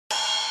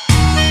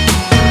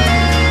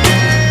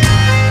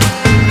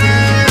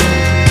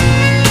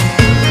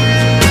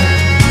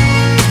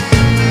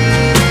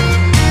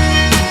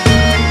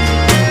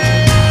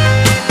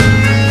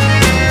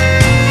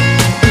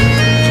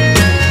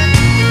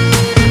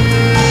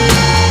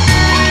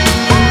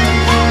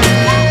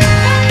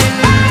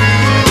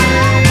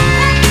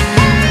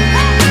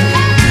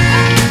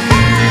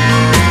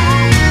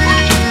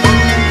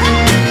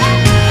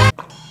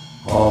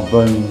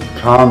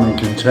calm and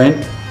content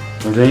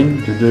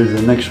within to do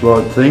the next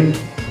right thing.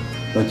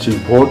 That's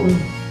important.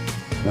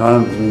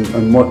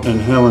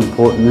 And how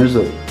important is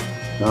it?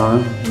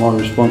 My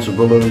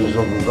responsibilities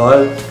of the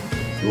day: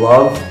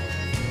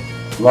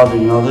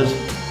 loving others,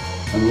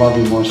 and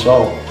loving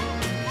myself,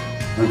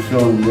 and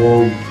feeling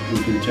warm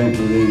and content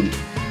within,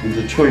 and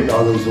to treat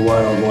others the way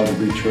I like to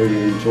be treated,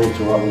 and talk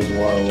to others the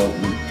way I like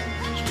to be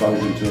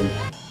spoken to.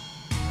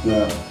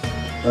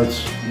 That's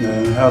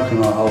how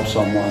can I help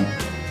someone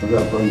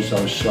without being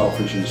so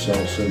selfish and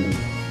self-centered,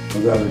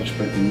 without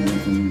expecting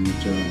anything in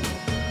return?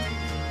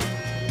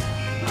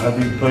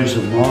 Happy peace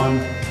of mind,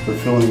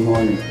 fulfilling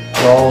my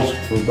goals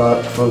for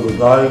the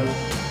day.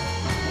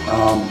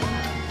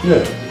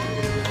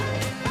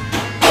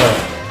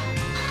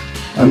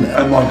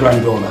 And my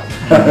granddaughter.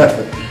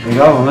 The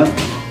government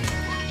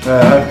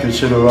have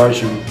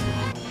consideration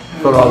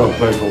for other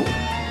people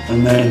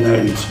and their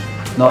needs,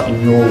 not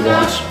in your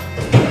wants.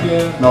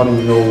 Not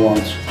in your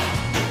wants.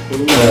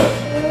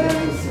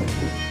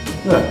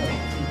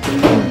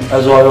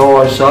 As I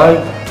always say,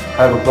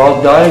 have a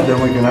God day, then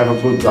we can have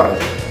a good day.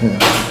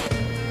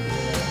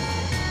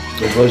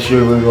 So bless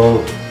you with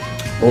all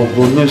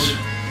goodness,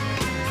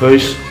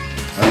 peace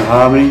and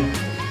harmony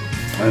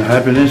and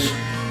happiness,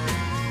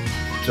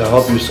 to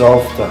help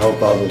yourself, to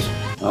help others.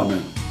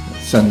 Amen.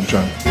 Senator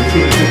John.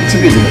 It's a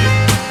bit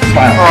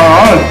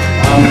smile.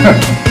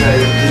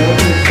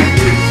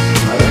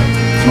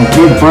 My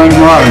good friend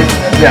Ray.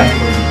 Yeah.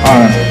 All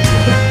right.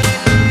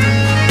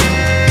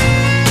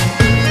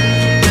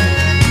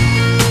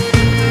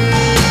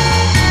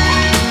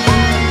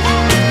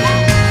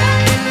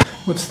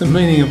 What's the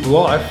meaning of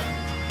life?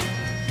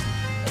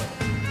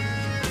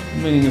 The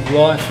meaning of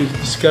life is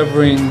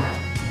discovering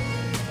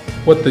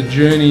what the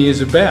journey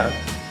is about,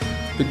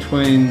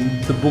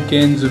 between the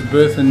bookends of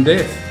birth and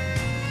death.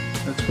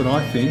 That's what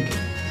I think.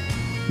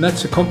 And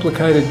that's a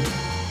complicated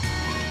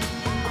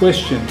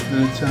question,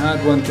 and it's a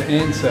hard one to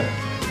answer.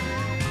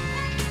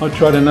 I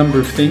tried a number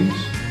of things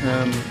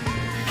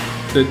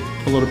that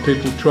a lot of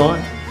people try,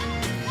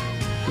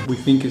 that we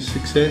think is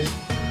success.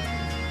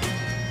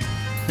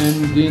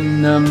 And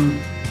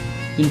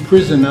in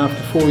prison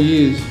after 4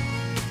 years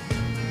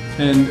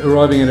and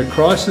arriving at a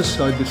crisis,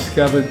 I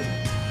discovered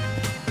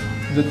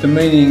that the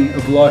meaning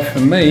of life for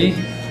me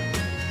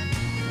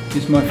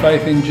is my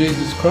faith in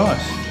Jesus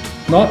Christ.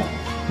 Not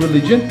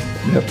religion,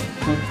 not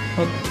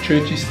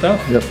churchy stuff,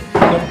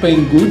 not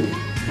being good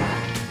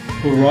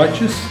or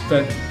righteous,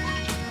 but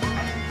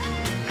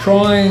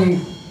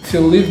trying to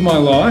live my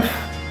life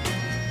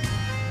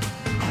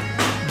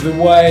the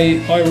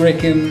way I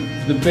reckon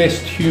the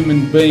best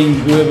human being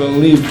who ever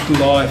lived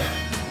life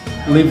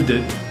lived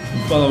it,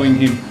 following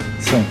him.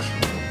 Thanks.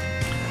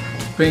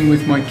 Being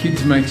with my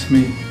kids makes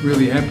me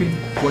really happy,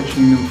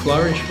 watching them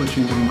flourish,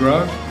 watching them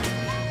grow.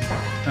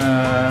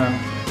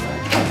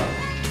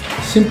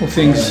 Simple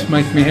things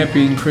make me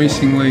happy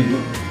increasingly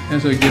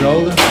as I get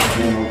older.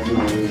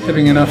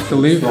 Having enough to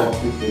live,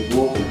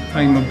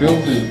 paying my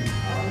bills,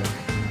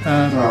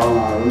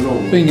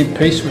 being at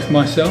peace with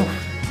myself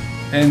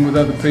and with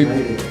other people,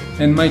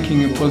 and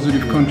making a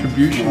positive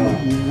contribution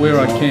where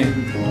I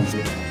can.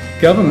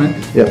 Government?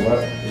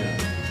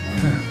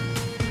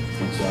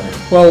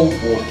 Well,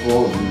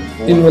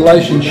 in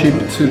relationship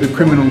to the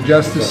criminal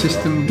justice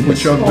system,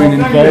 which I've been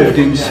involved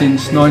in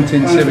since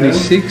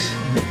 1976,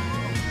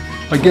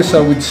 I guess I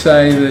would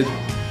say that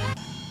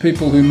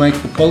people who make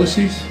the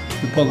policies,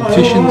 the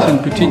politicians in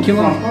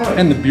particular,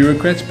 and the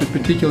bureaucrats, but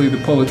particularly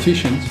the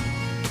politicians,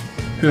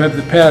 who have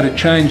the power to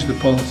change the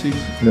policies,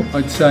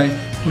 I'd say,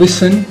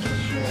 listen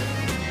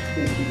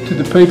to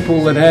the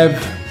people that have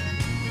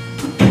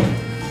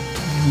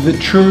the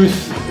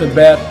truth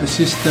about the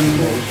system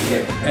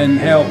and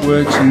how it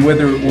works and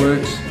whether it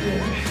works.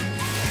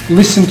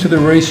 Listen to the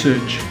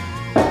research,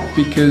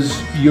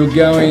 because you're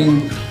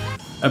going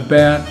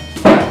about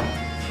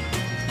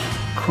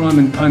crime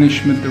and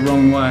punishment the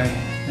wrong way,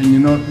 and you're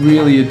not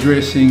really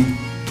addressing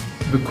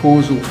the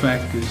causal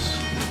factors,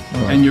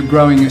 and you're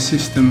growing a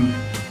system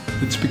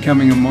that's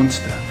becoming a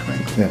monster,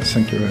 frankly. Yes,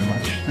 thank you very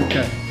much.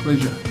 Okay,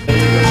 pleasure.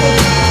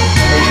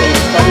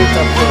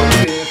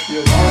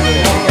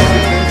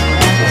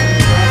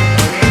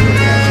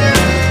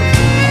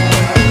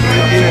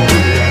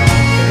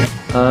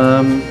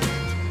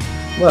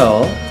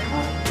 Well,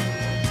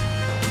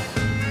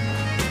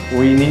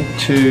 we need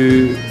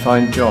to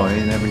find joy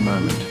in every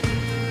moment.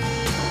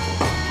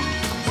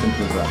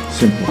 Simple as that.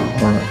 Simple,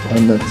 all right.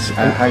 And that's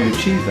how you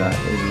achieve that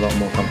is a lot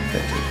more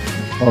complicated.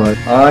 all right.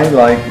 I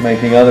like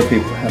making other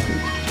people happy.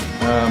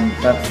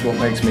 That's what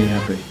makes me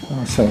happy.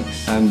 Oh,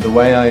 thanks. And the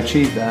way I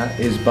achieve that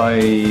is by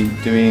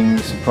doing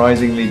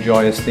surprisingly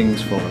joyous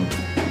things for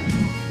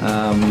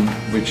them,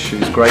 which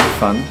is great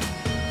fun,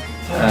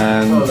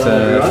 and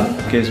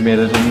gives me a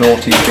little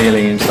naughty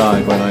feeling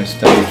inside when I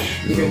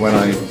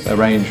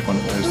arrange one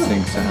of those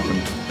things to happen.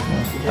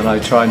 And I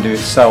try and do it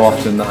so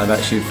often that I've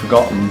actually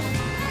forgotten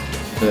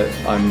that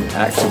I'm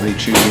actively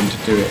choosing to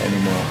do it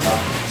anymore.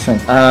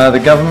 Thanks.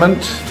 The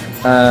government,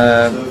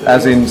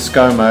 as in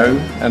ScoMo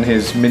and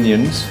his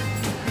minions,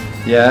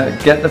 Yeah,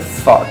 get the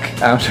fuck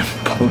out of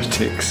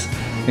politics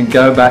and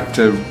go back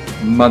to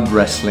mud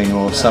wrestling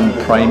or some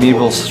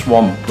primeval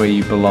swamp where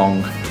you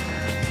belong.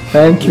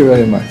 Thank you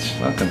very much.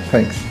 Welcome.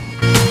 Thanks.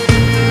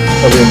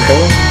 Are we in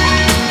heaven?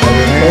 Are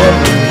we in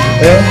heaven?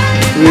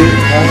 We are in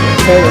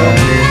heaven.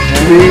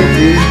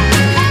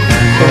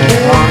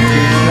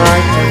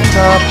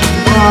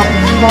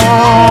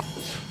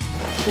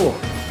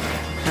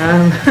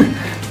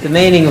 The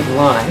meaning of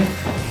life.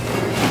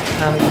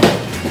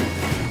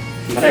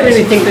 I don't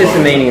really think there's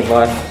a meaning of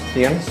life, to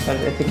be honest. I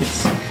think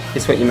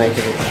it's what you make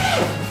of it.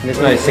 There's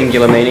no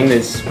singular meaning.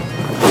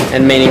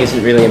 And meaning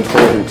isn't really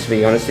important, to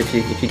be honest. If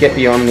you get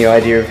beyond the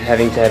idea of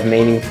having to have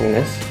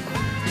meaningfulness,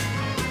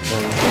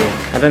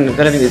 yeah. I don't think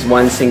there's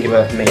one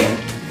singular meaning.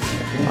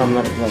 I'm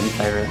not in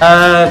favour of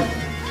it.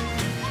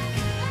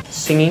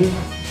 Singing.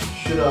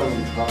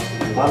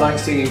 I like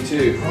singing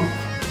too.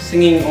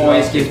 Singing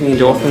always gives me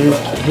endorphins.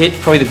 Hit,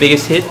 probably the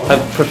biggest hit. I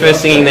prefer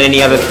singing than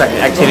any other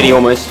activity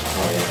almost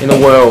in the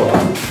world.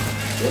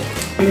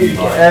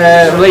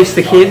 Release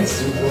the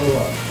kids.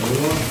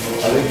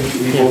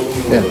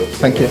 Yeah,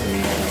 thank you.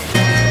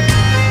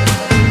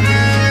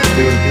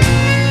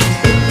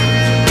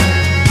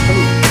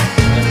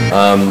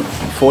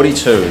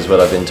 42 is what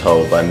I've been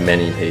told by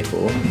many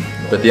people,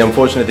 but the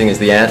unfortunate thing is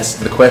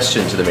the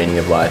question to the meaning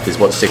of life is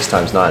what's 6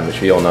 times 9,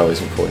 which we all know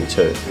isn't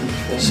 42.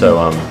 So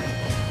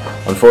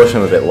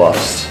unfortunately I'm a bit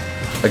lost.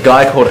 A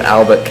guy called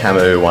Albert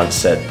Camus once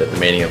said that the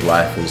meaning of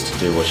life was to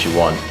do what you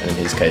want, and in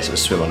his case it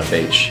was swim on a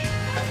beach.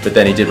 But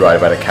then he did write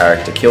about a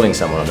character killing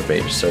someone on a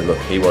beach, so look,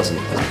 he's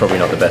probably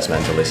not the best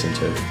man to listen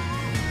to.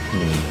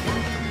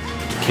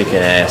 Kicking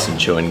ass and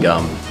chewing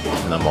gum,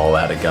 and I'm all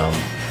out of gum.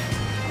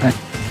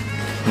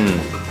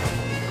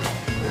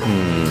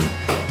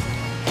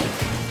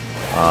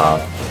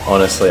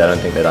 Honestly, I don't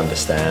think they'd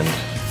understand.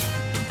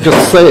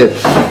 Just say it.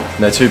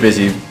 And they're too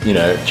busy, you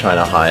know, trying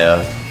to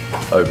hire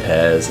au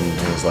pairs and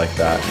things like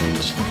that, and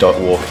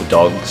walk the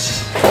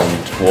dogs,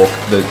 and walk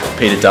the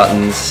Peter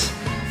Duttons,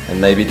 and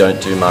maybe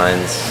don't do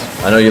mines.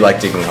 I know you like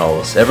digging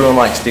holes. Everyone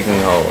likes digging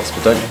holes,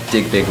 but don't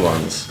dig big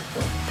ones.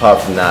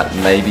 Apart from that,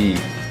 maybe,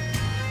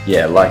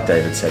 yeah, like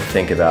David said,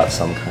 think about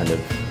some kind of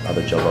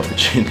other job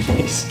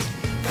opportunities.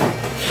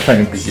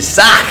 Thanks. You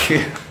suck! Are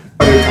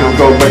you to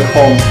go back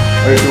home?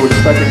 Are you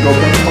excited to go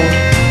back home?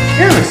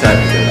 Yeah, I'm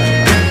excited to go back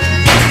home.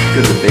 Go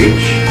to the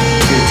beach,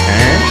 get a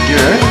tan,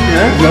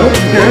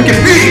 get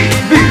big,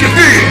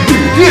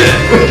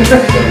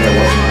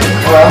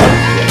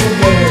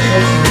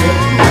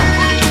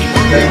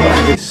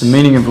 The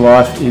meaning of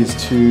life is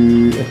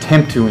to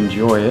attempt to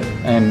enjoy it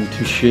and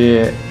to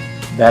share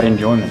that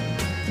enjoyment.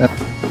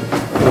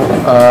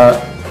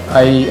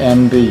 A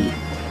and B.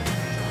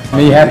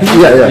 Me happy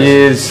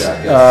is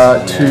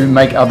to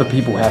make other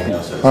people happy.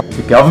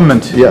 The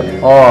government,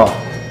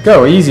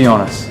 go easy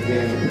on us.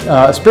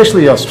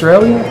 Especially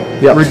Australia,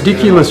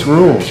 ridiculous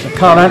rules.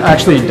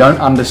 I don't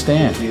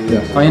understand.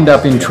 I end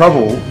up in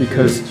trouble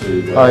because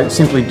I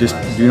simply just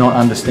do not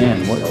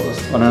understand. I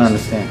don't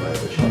understand.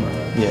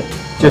 Yeah,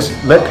 just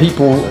let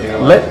people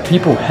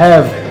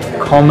have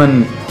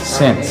common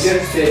sense.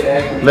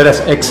 Let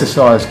us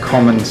exercise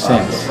common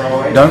sense.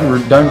 Don't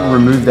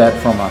remove that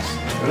from us.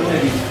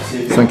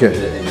 Thank you.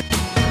 Live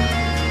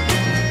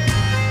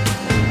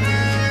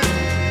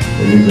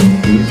in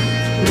peace,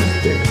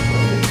 respect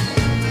others.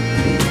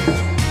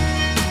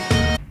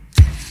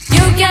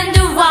 You can do